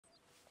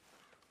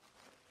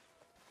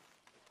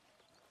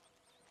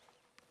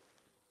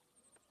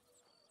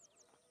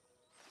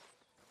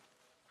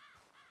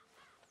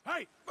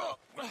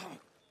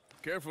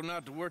Careful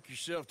not to work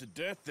yourself to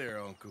death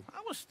there, Uncle.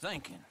 I was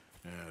thinking.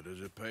 Yeah,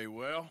 does it pay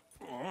well?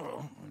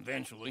 Oh,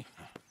 eventually.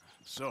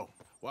 So,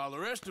 while the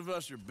rest of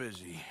us are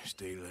busy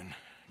stealing,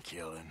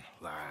 killing,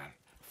 lying,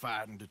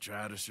 fighting to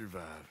try to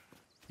survive,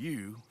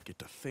 you get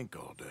to think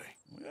all day.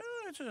 Well,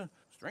 it's a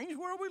strange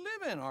world we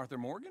live in, Arthur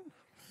Morgan.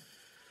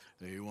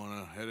 Do you want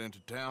to head into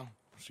town?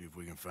 See if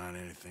we can find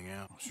anything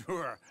out?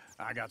 Sure.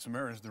 I got some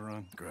errands to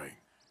run. Great.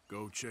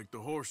 Go check the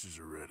horses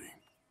are ready.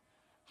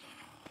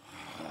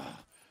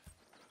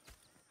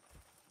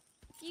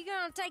 You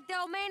gonna take the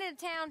old man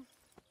into town?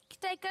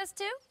 Take us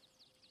too?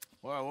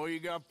 Well, what you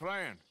got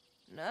planned?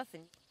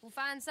 Nothing. We'll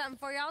find something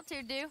for y'all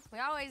to do. We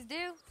always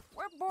do.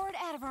 We're bored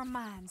out of our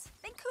minds.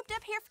 Been cooped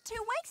up here for 2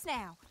 weeks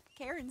now.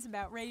 Karen's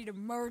about ready to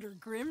murder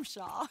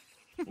Grimshaw.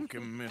 Well,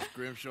 can Miss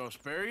Grimshaw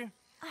spare you?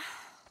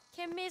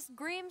 Can Miss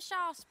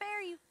Grimshaw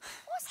spare you?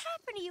 What's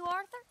happened to you,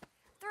 Arthur?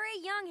 3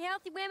 young,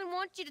 healthy women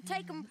want you to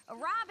take them a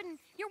robbing.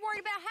 You're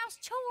worried about house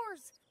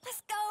chores.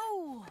 Let's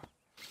go.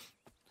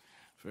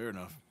 Fair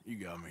enough. You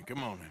got me.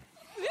 Come on then.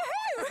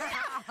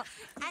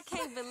 I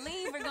can't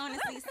believe we're going to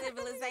see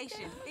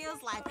civilization.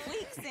 Feels like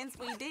weeks since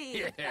we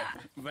did. Yeah,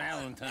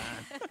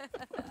 Valentine.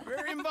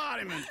 Very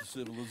embodiment of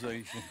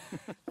civilization.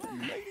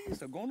 You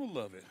ladies are going to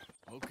love it.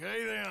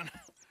 Okay then.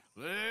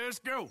 Let's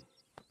go.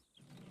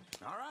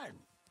 All right.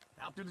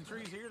 Out through the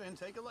trees here, then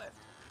take a left.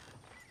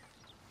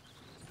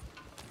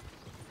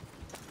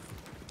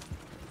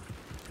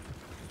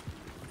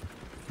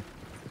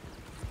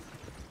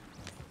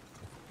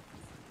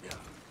 Yeah.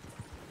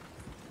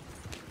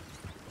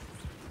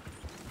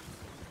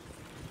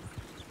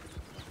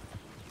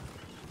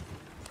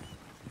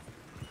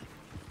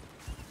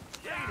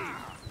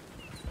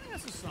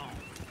 That's a song.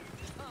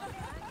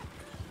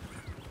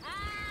 I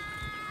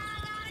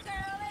got a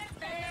girl in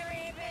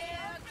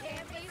Berryville.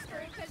 Can't be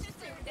screwed 'cause she's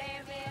too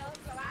damn ill.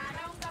 So I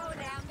don't go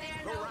down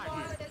there Go no right more.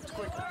 here. There's a It's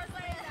blue quicker. horse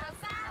laying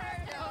outside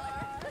her door.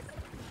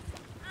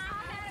 I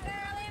had a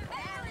girl in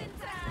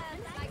Valentine.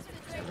 Likes to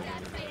drink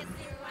that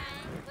fancy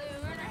wine. Blue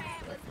in her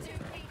hat was 2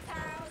 feet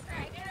tall.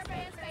 Cranking her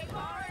pants, they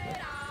pour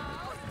it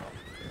all.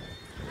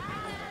 I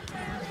had a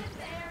girl in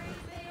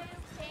Berryville.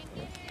 Can't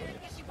get in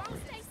 'cause she won't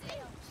stay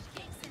still. She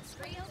kicks and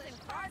squeals and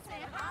farts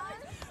and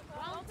hollers.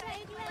 Won't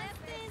take less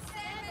than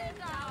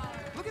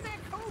 $7. Look at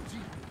that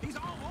Koji. He's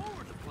all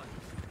over the place.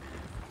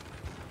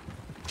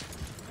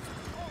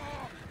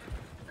 Oh,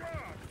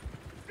 God!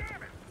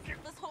 Damn it!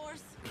 This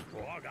horse.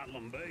 Oh, I got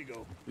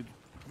lumbago. It's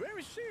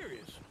very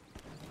serious.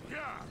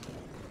 Yeah!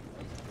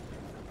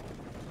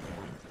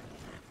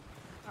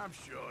 I'm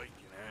sure he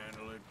can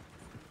handle it.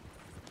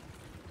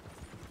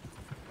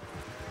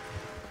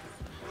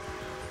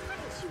 Why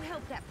didn't you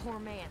help that poor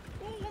man?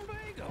 Oh,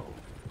 lumbago.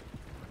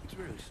 It's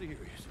really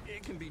serious.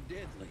 It can be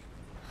deadly.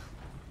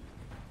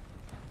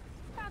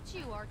 How about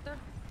you, Arthur?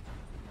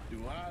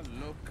 Do I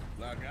look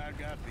like I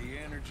got the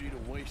energy to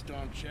waste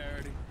on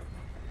charity?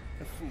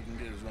 That fool can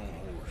get his own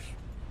horse.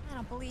 I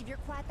don't believe you're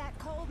quite that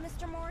cold,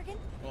 Mr. Morgan.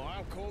 Well,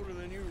 I'm colder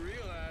than you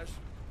realize.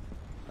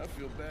 I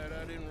feel bad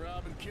I didn't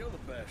rob and kill the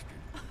bastard.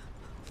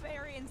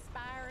 Very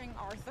inspiring,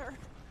 Arthur.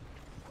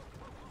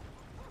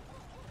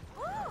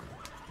 Woo!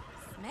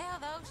 Smell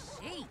those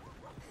sheep.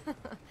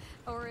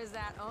 Or is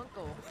that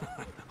Uncle?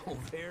 Oh,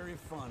 very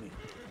funny.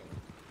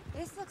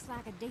 This looks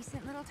like a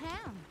decent little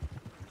town.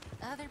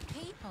 Other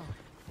people.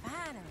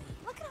 Finally.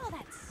 Look at all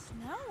that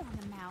snow on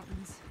the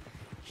mountains.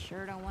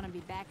 Sure don't want to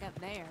be back up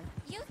there.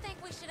 You think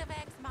we should have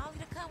asked Molly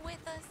to come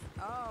with us?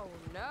 Oh,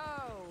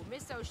 no.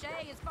 Miss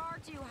O'Shea is far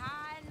too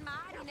high and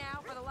mighty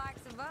now for the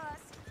likes of us,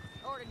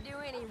 or to do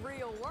any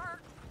real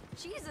work.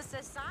 She's a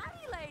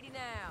society lady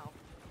now.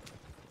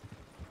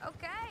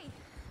 Okay.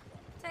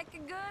 Take a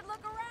good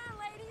look around,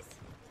 ladies.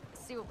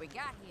 See what we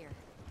got here.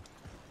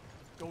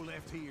 Go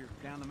left here,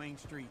 down the main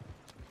street.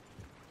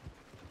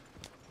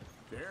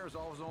 There's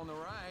always on the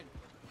right.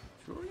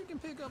 Sure you can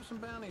pick up some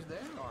bounties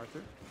there,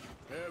 Arthur.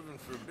 Heaven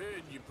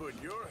forbid you put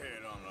your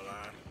head on the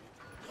line.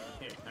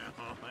 Yeah,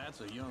 that's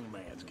a young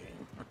man's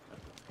game.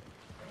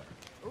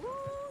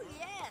 Ooh,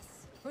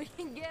 yes. We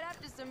can get up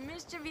to some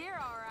mischief here,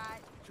 all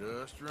right.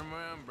 Just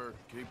remember,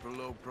 keep a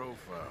low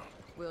profile.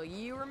 Will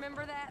you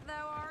remember that,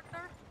 though,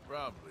 Arthur?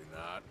 Probably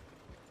not.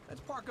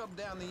 Let's park up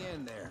down the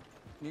end there,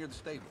 near the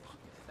stables.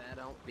 That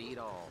don't beat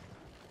all.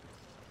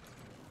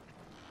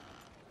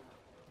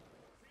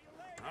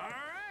 All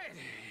right.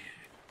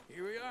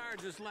 Here we are,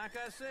 just like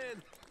I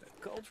said.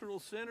 The cultural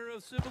center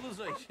of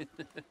civilization.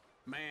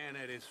 Man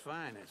at its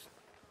finest.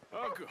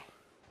 Uncle,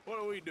 what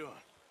are we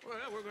doing?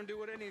 Well, we're gonna do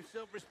what any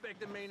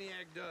self-respecting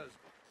maniac does.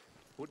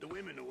 Put the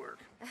women to work.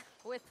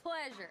 With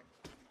pleasure.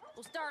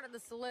 We'll start at the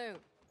saloon.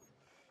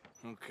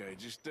 Okay,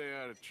 just stay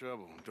out of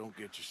trouble and don't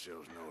get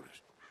yourselves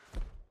noticed.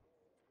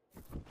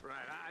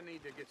 Right, I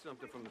need to get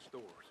something from the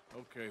stores.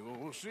 Okay, well,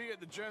 we'll see you at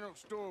the general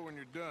store when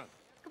you're done.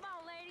 Come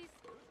on, ladies.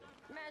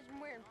 Imagine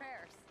we're in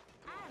Paris.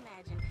 I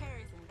imagine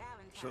Paris and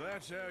Valentine. So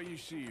that's how you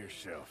see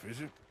yourself,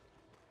 is it?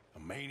 A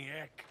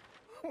maniac?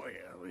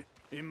 Well,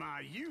 in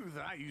my youth,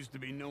 I used to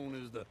be known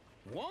as the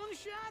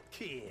one-shot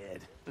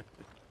kid.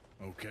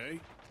 Okay.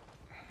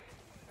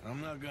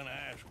 I'm not gonna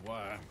ask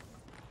why.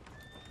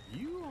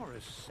 You are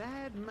a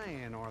sad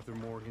man, Arthur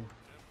Morgan.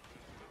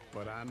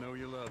 But I know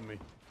you love me.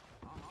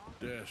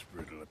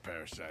 Desperate little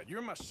parasite.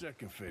 You're my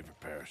second favorite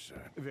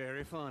parasite.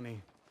 Very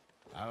funny.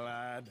 I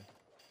lied.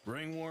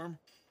 Ringworm,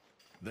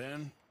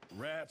 then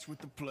rats with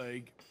the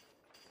plague,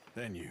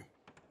 then you.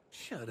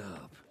 Shut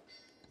up.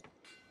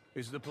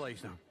 This is the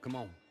place now. Come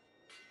on.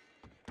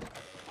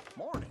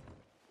 Morning.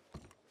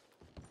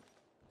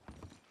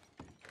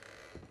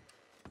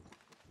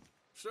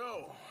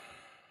 So,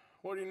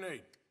 what do you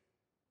need?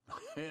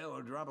 Hell,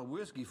 a drop of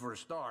whiskey for a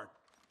start.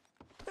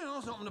 You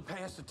know, something to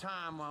pass the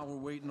time while we're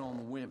waiting on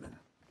the women.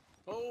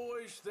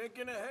 Always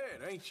thinking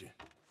ahead, ain't you?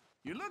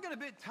 You're looking a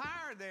bit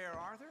tired there,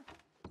 Arthur.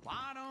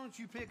 Why don't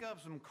you pick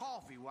up some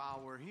coffee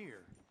while we're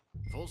here?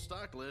 Full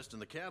stock list in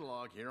the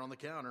catalog here on the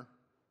counter.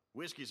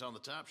 Whiskey's on the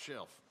top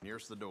shelf,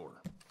 nearest the door.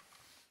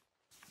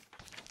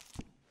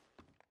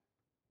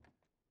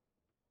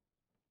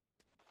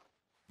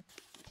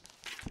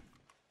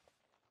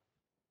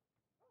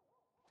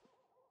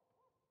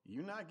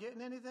 You not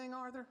getting anything,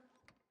 Arthur?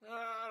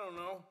 I don't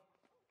know.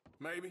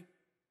 Maybe.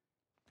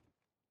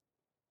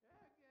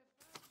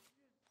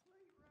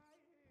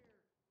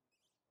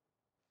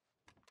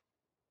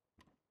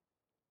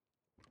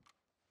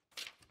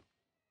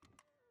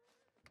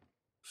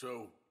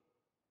 So,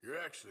 you're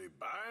actually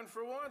buying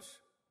for once?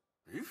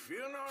 Are you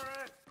feeling all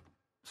right?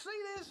 See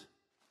this?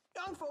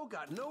 Young folk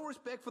got no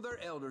respect for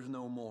their elders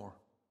no more.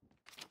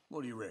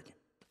 What do you reckon?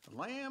 The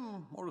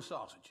lamb or the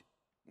sausage?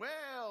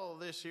 Well,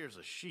 this here's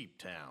a sheep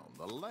town.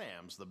 The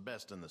lamb's the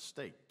best in the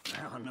state.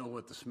 Now I know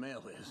what the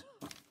smell is.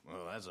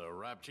 Well, that's a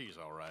ripe cheese,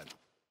 all right.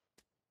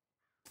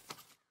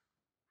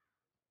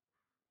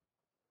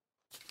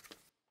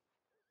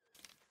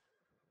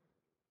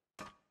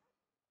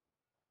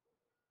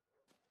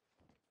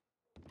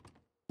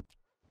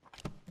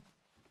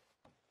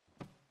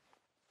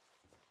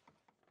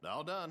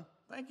 All done.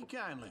 Thank you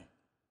kindly.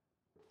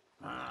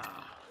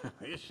 Ah,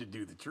 this should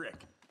do the trick.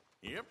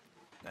 Yep,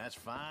 that's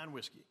fine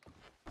whiskey.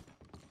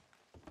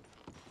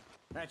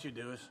 That should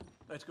do us.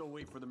 Let's go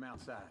wait for them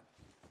outside.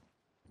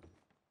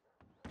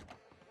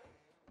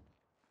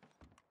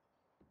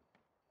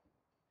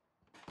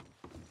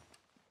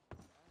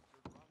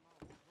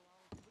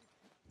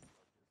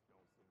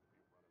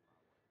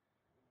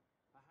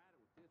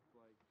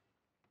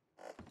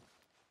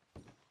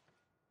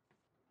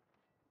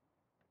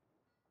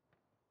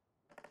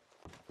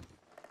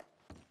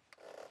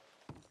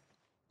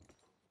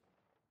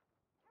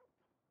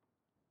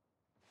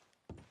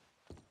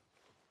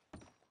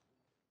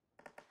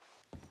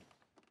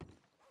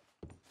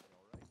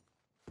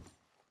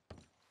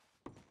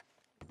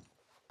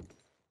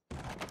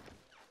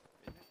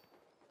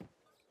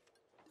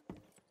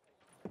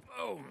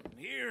 Oh,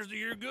 here's to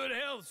your good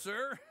health,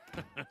 sir.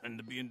 And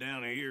to being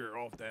down here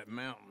off that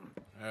mountain.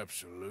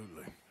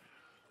 Absolutely.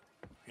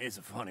 It's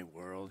a funny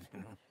world, you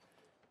know.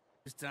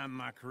 This time in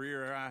my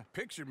career, I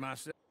pictured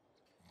myself.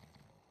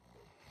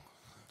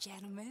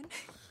 Gentlemen,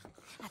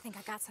 I think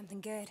I got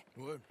something good.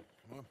 What?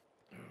 What?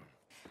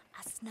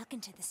 I snuck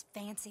into this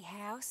fancy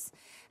house,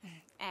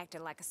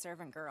 acted like a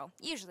servant girl.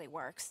 Usually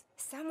works.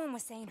 Someone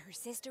was saying her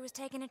sister was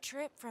taking a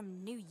trip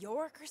from New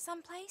York or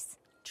someplace.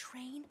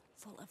 Train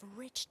full of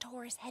rich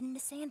tourists heading to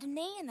Saint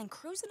Denis and then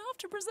cruising off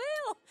to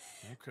Brazil.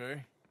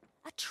 Okay.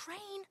 A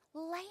train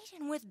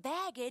laden with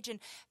baggage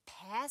and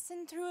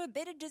passing through a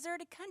bit of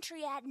deserted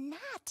country at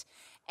night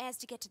as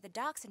to get to the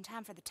docks in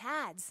time for the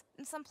tides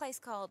in some place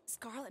called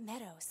Scarlet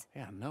Meadows.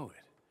 Yeah, I know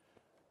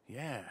it.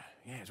 Yeah,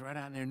 it's right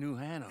out near New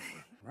Hanover.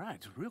 Right,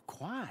 it's real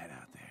quiet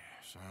out there.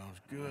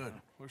 Sounds good.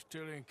 Where's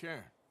Tilly and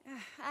Karen?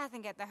 I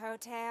think at the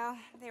hotel.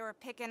 They were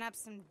picking up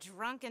some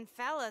drunken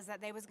fellas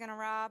that they was gonna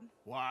rob.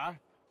 Why?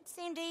 It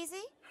seemed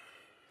easy.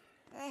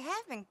 They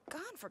have been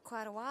gone for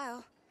quite a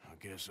while. I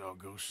guess I'll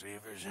go see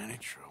if there's any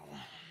trouble.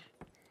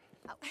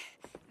 Oh,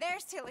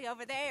 there's Tilly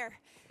over there.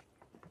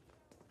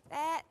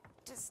 That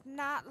does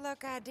not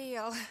look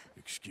ideal.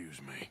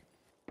 Excuse me.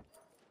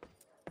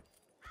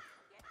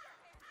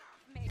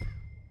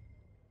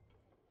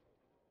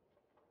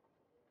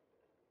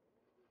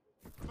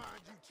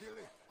 Mind you,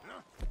 Tilly.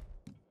 Huh?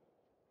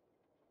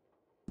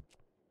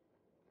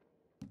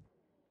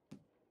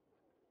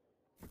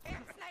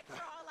 Them snakes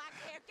are all like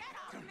there. Get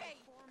off me!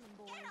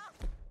 Get off!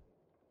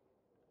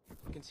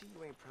 I can see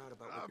you ain't proud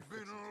about what I've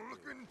you're been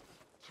fixing to do. looking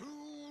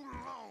too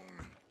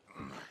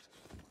long.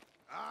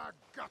 I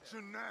got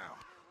you now.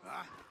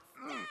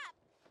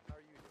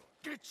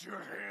 Get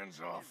your hands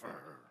off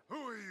her. Who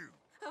are you?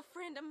 A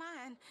friend of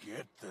mine.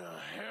 Get the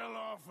hell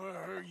off of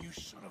her, you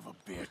son of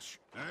a bitch.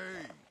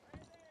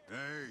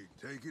 Hey,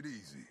 take it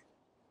easy.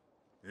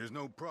 There's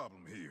no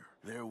problem here.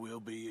 There will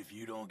be if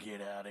you don't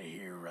get out of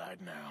here right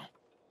now.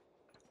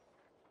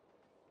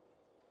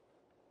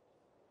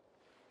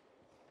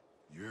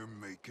 You're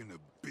making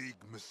a big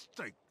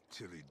mistake,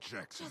 Tilly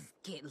Jackson.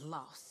 Just get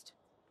lost.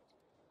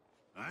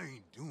 I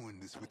ain't doing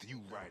this with you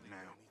right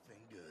now.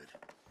 Anything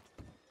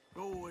good?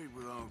 Go wait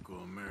with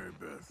Uncle and Mary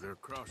Beth. They're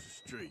across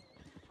the street.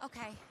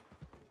 Okay.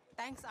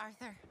 Thanks,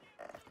 Arthur.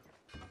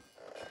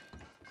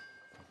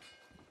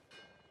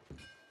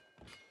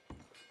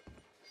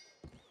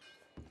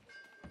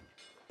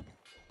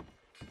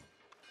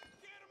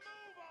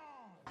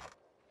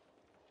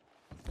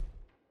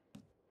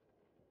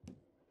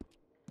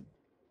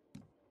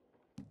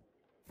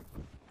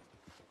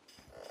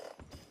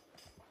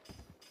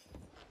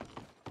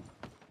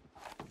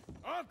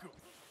 Uncle,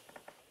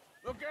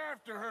 look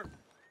after her.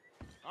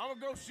 I'm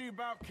gonna go see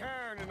about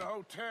Karen in the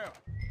hotel.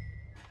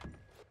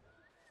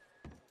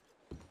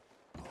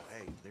 Oh,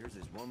 hey, there's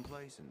this one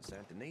place in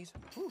Saint Denis.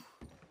 Whew,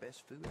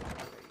 best food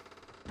I've ever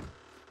ate.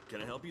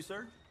 Can I help you,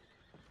 sir?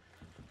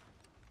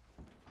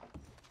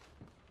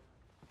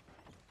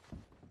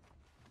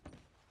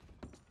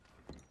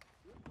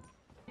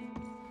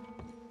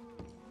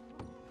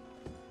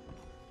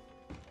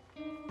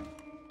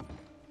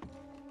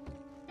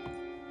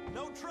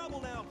 No trouble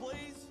now,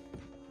 please.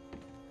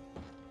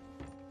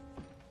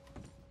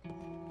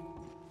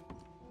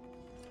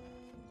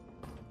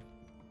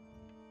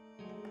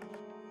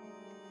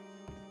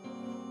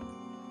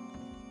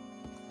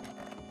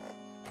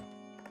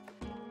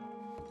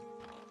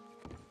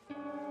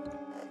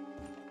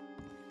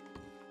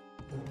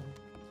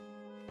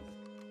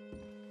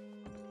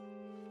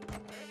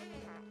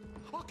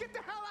 Oh, get the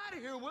hell out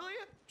of here, will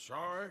you?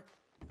 Sorry,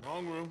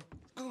 wrong room.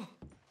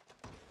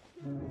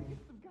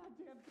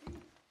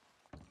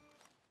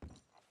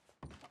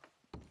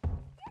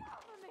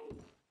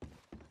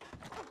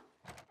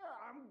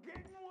 I'm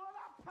getting what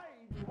I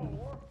paid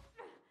for.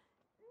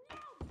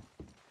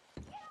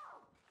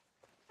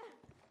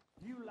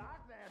 You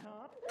like that,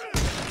 huh?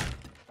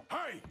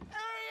 Hey,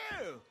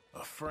 Hey, you!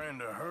 a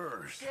friend of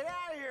hers. Get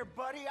out of here,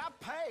 buddy. I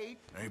paid.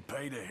 Ain't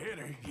paid to hit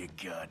her, you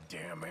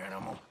goddamn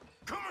animal.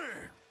 Come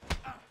here.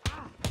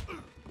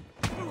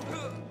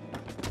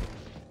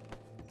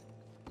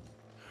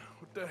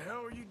 What the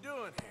hell are you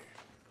doing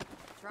here?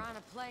 Trying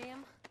to play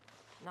him.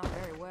 Not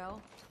very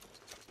well.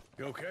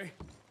 You okay?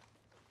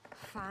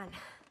 Fine.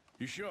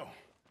 You sure?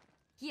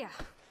 Yeah.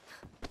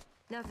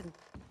 Nothing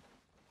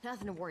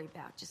to worry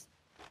about. Just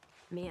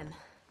men.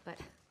 But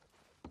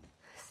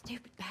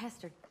stupid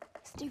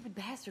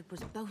bastard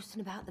was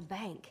boasting about the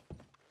bank.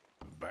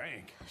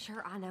 Bank?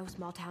 Sure, I know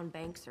small town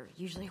banks are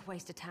usually a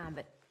waste of time,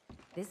 but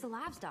this is a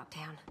livestock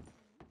town.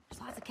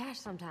 There's lots of cash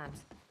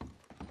sometimes.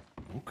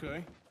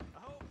 Okay.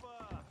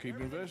 Keep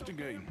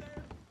investigating.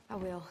 I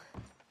will.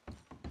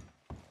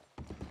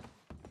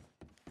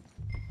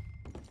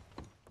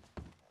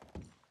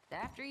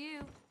 After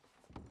you.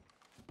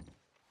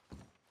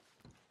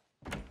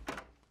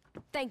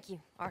 Thank you,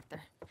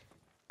 Arthur.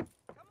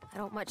 I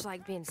don't much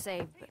like being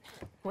saved, but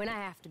when I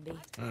have to be.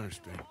 I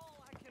understand.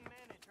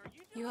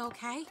 You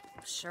okay?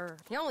 Sure.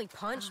 He only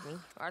punched me.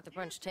 Arthur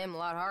punched him a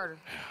lot harder.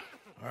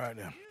 All right,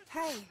 then.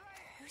 Hey,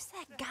 who's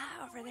that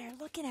guy over there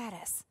looking at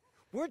us?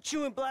 Weren't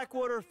you in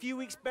Blackwater a few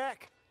weeks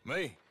back?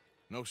 Me?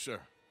 No, sir.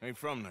 Ain't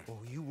from there. Oh,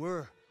 you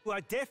were. Well,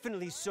 I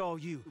definitely saw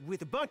you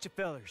with a bunch of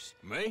fellers.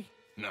 Me?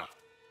 No.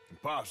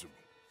 Impossible.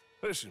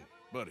 Listen,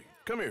 buddy,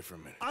 come here for a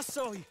minute. I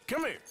saw you.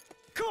 Come here.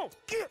 Come on,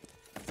 get!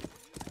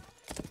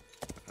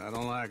 I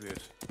don't like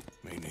this.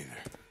 Me neither.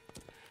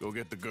 Go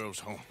get the girls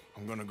home.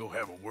 I'm gonna go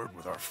have a word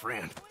with our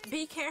friend.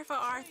 Be careful,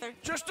 Arthur.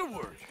 Just a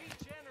word.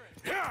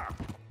 Yeah!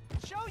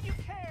 Show you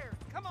care.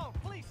 Come on,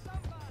 please,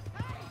 somebody.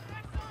 Hey,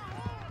 that's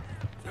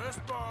all.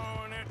 Just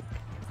borrowing it.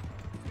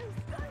 You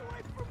stay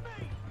away from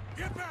me.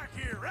 Get back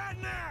here right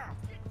now!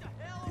 Get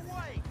the hell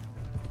away.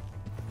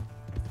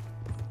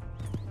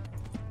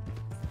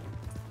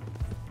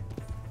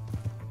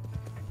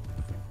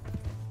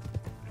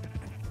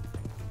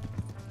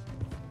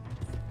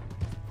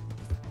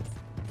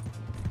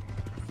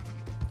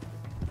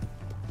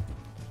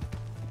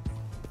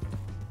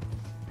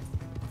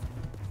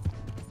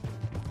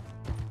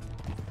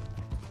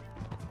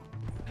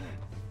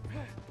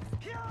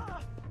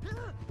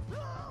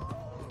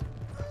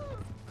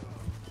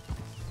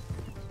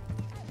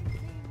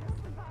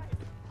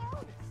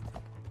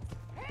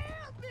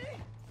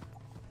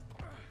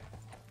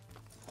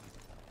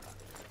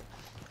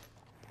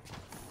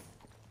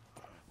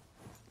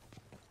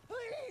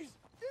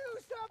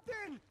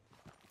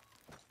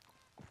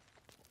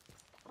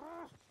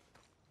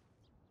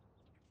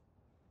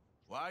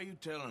 Why are you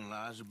telling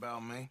lies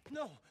about me?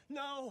 No.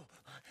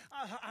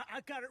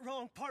 I got it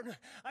wrong, partner.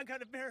 I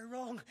got it very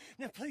wrong.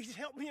 Now, please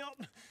help me up.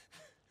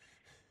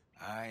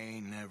 I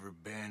ain't never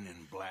been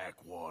in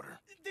Blackwater.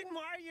 Then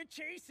why are you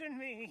chasing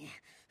me?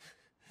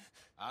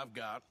 I've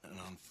got an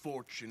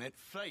unfortunate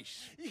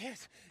face.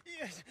 Yes,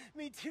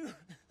 me too.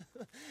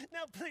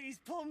 Now, please,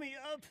 pull me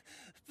up.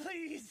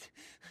 Please.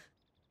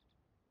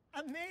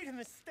 I made a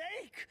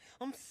mistake.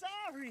 I'm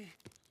sorry.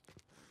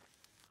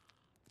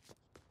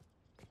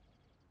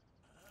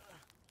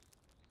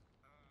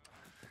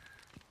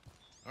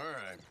 All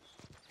right,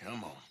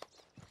 come on.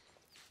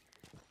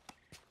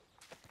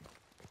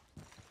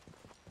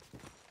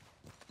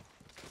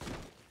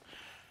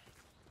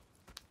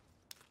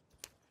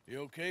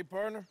 You okay,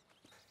 partner?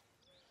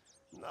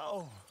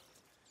 No.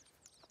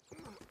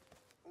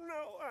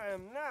 No, I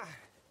am not.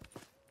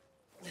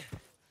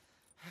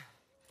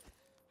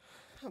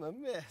 I'm a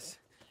mess.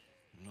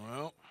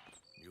 Well,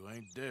 you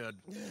ain't dead.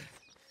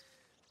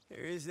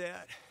 There is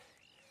that.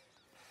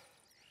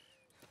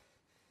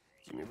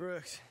 Jimmy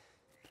Brooks.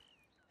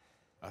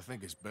 I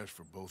think it's best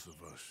for both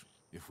of us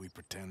if we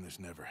pretend this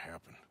never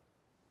happened.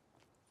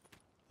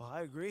 Well, I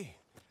agree.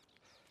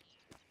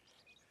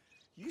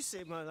 You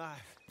saved my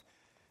life.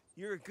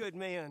 you're a good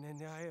man, and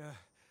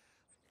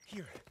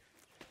here.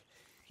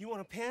 You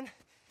want a pen?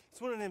 It's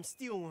one of them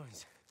steel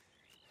ones.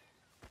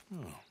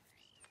 Oh.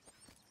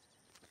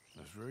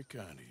 That's very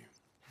kind of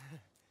you.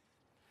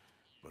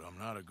 But I'm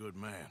not a good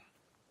man,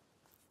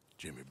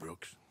 Jimmy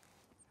Brooks.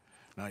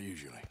 Not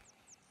usually.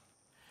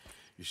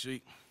 You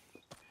see,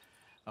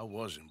 I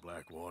was in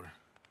Blackwater.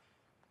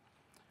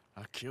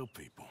 I killed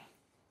people.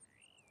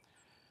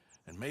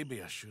 And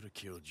maybe I should have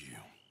killed you.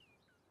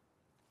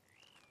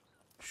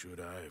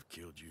 Should I have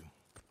killed you,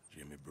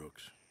 Jimmy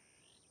Brooks?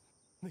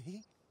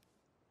 Me?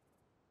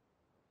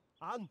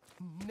 I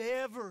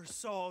never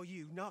saw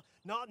you. Not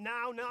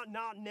now,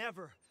 not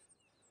never.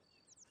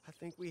 I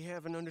think we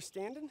have an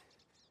understanding.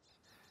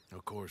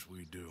 Of course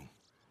we do.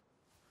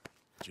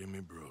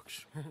 Jimmy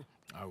Brooks.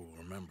 I will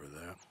remember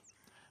that.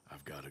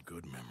 I've got a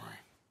good memory.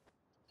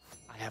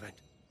 I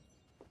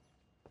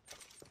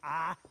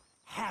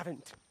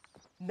haven't.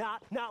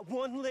 Not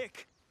one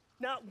lick.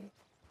 Not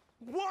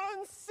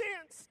 1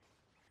 cent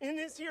in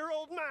this here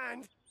old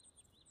mind.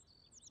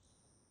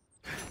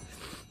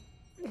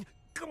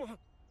 Come on.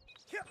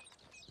 Here.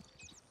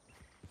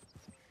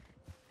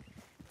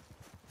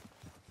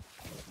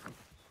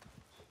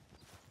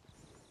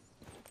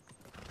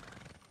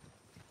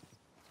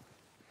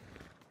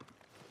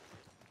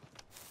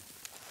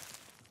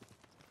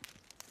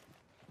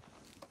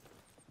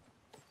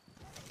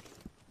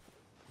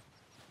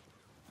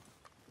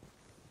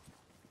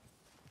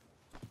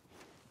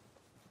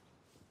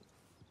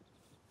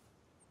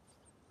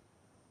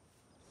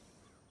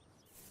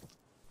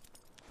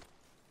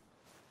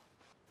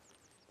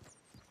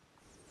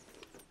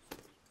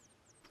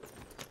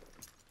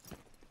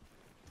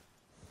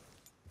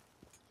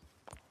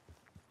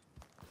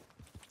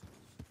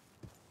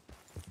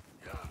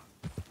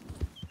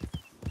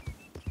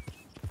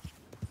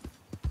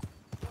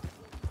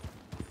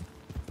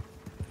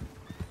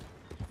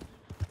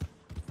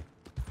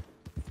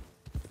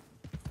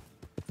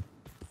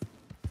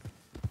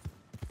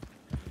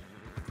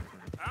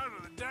 Out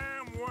of the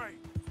damn way!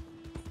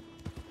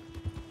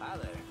 Hi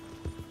there.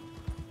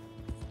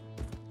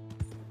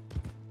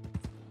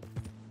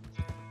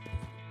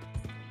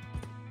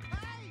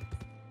 Hey!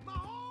 My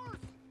horse!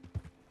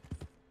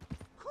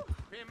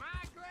 Am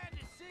I glad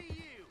to see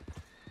you?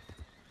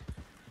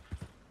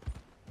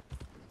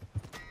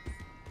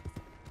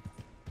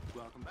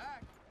 Welcome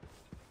back.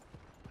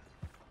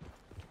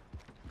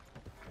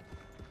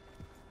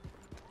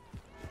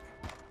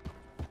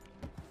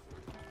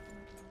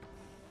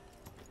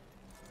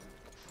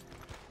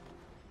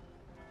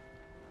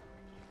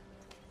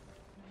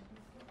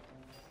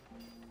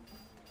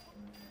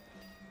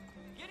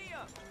 Giddy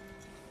up!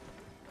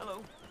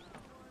 Hello.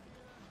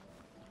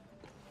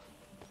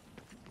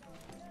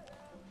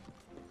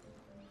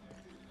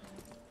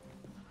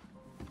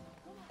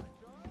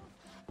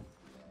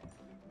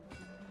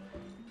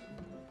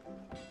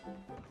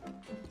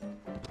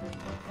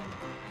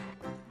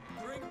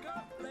 Drink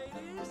up,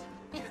 ladies!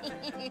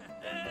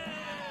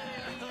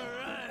 All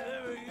right,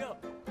 there we go.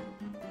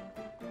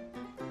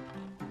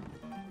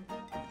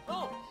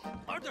 Oh,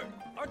 Arthur!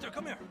 Arthur,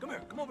 come here, come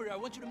here. Come over here. I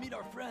want you to meet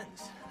our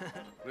friends.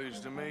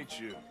 Pleased to meet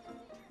you.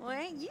 Well,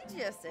 ain't you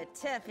just a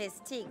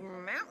tough-as-teak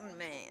mountain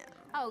man?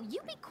 Oh,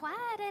 you be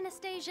quiet,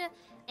 Anastasia.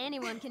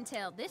 Anyone can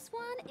tell this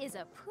one is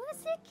a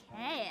pussy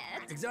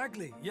cat.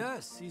 Exactly.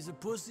 Yes, he's a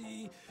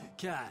pussy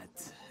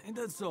cat. Ain't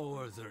that so,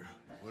 Arthur?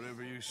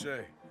 Whatever you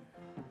say.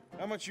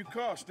 How much you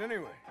cost,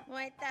 anyway? Well,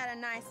 ain't that a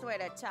nice way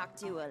to talk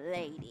to a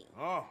lady?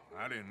 Oh,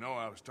 I didn't know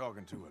I was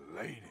talking to a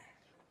lady.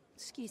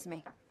 Excuse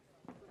me.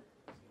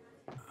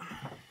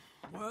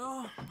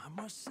 Well, I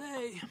must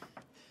say,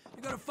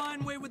 you got a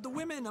fine way with the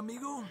women,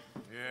 amigo.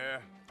 Yeah,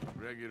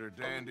 regular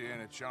dandy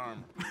and a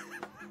charmer.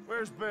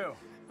 Where's Bill?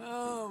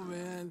 Oh,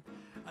 man.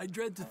 I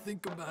dread to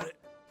think about it.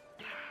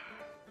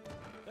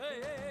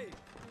 Hey!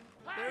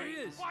 There he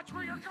is. Watch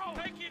where you're going.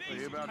 Take it Are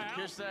easy, you about pal.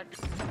 to kiss that?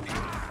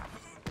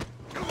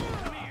 Come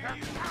here,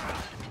 you.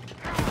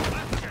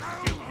 Let's just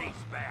shoot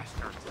these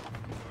bastards.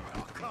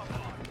 Oh, come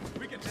on.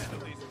 We can handle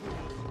these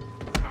fools.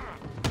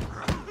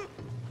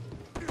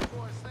 You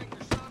boys think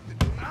you're something,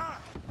 do you?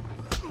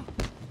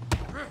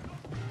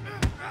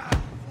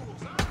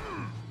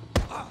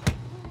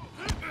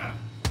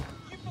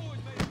 You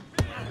boys made a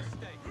big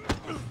mistake.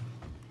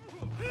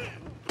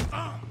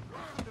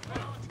 The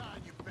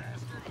Valentine, you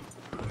bastard.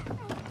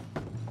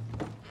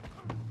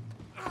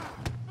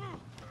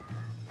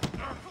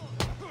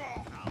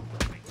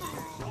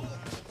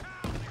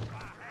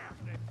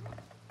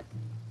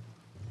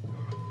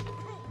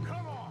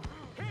 Come on,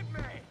 hit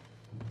me.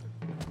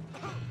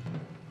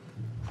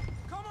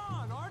 Come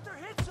on, Arthur,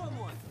 hit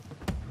someone.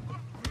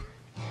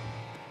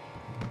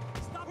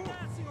 Stop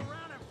dancing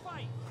around and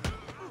fight.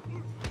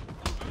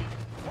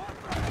 What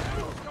the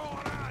hell's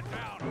going on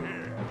down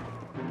here?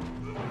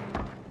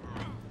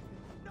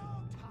 No,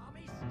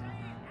 Tommy, stay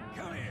out.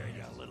 Come here,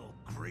 you little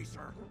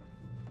greaser.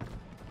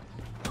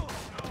 Oh,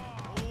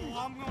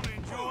 I'm gonna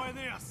enjoy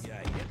this. Yeah,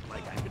 hit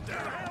like I could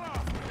die.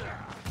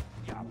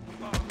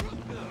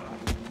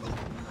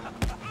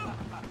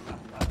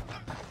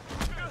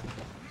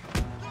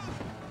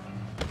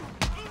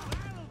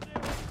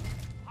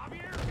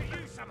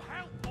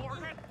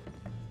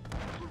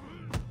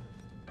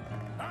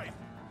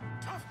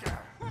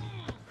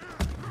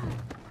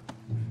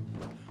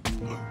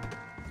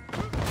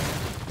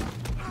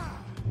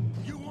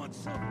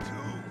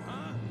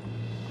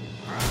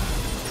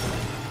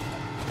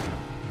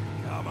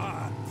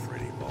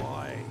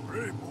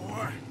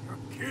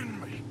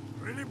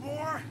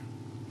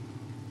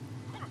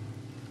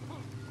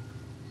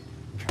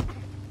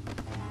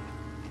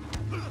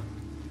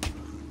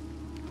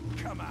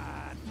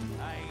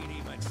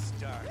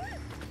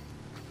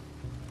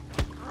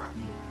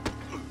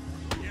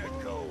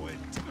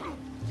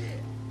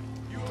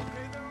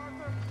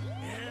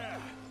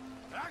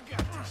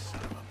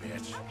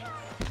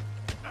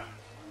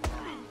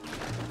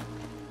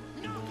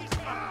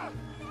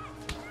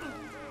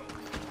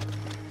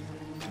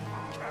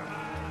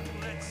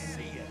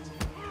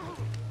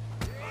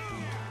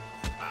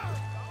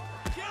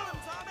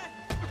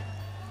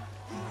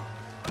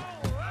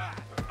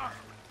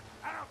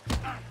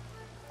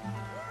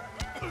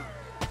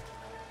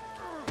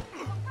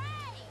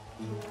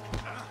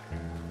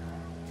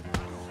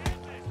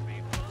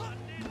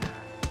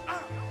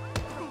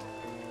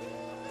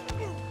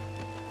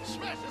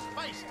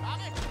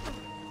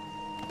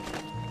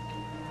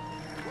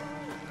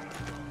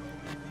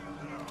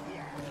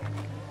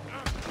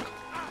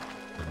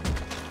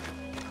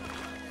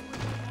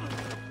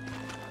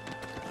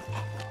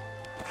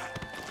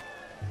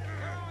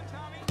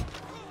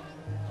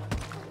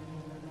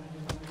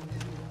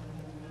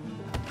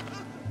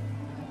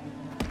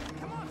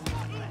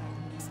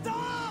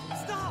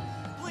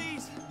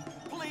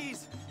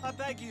 I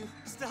beg you,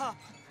 stop.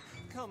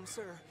 Come,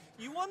 sir.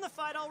 You won the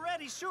fight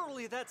already.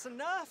 Surely that's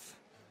enough.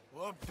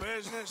 What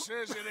business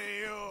is it of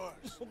yours?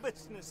 No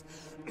business.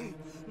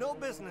 No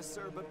business,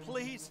 sir, but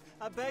please,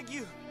 I beg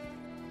you.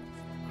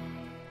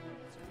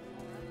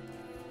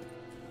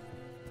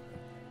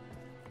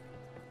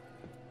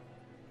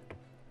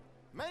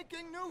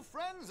 Making new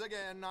friends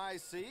again, I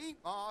see,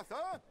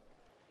 Arthur.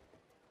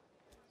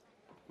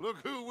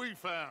 Look who we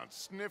found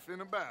sniffing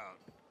about.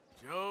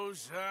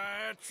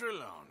 Josiah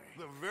Trelawney.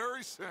 The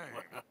very same.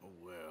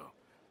 Well,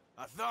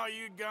 I thought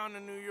you'd gone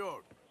to New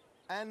York.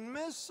 And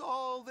miss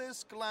all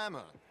this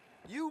glamour.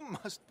 You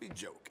must be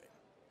joking.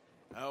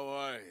 How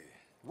are you?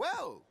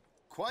 Well,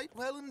 quite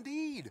well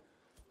indeed.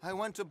 I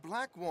went to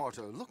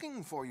Blackwater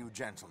looking for you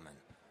gentlemen.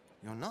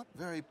 You're not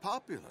very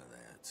popular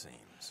there, it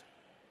seems.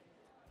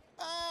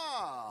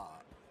 Ah,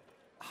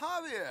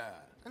 Javier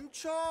and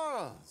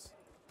Charles.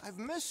 I've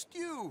missed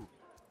you.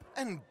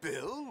 And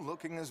Bill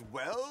looking as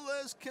well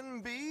as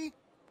can be.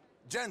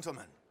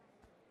 Gentlemen,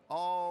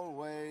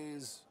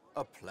 always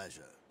a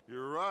pleasure.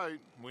 You're right.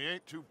 We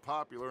ain't too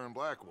popular in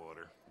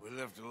Blackwater. We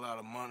left a lot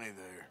of money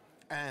there.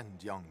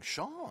 And young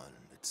Sean,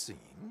 it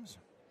seems.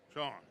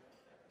 Sean,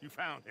 you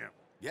found him?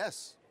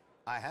 Yes,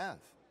 I have.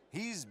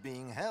 He's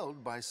being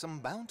held by some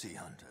bounty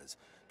hunters,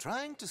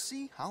 trying to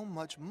see how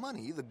much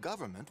money the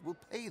government will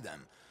pay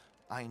them.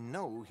 I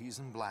know he's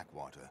in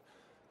Blackwater,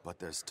 but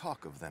there's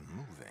talk of them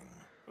moving.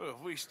 Well,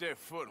 if we step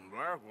foot in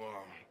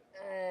Blackwater...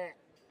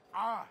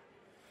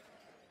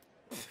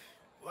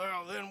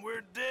 Well, then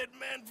we're dead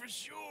men for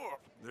sure.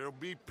 There'll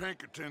be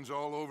Pinkertons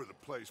all over the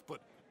place,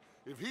 but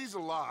if he's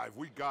alive,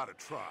 we gotta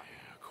try.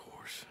 Yeah, of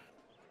course.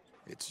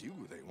 It's you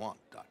they want,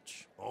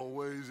 Dutch.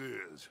 Always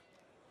is.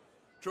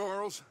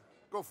 Charles,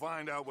 go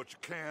find out what you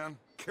can,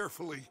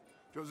 carefully.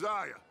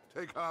 Josiah,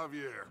 take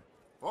Javier.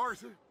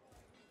 Arthur,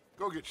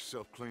 go get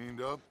yourself cleaned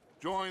up.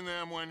 Join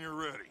them when you're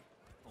ready.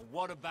 Well,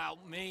 what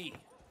about me?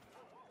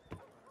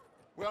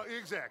 Well,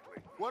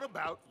 exactly. What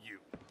about you?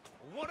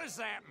 What does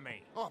that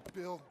mean? Oh,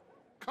 Bill,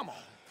 come on.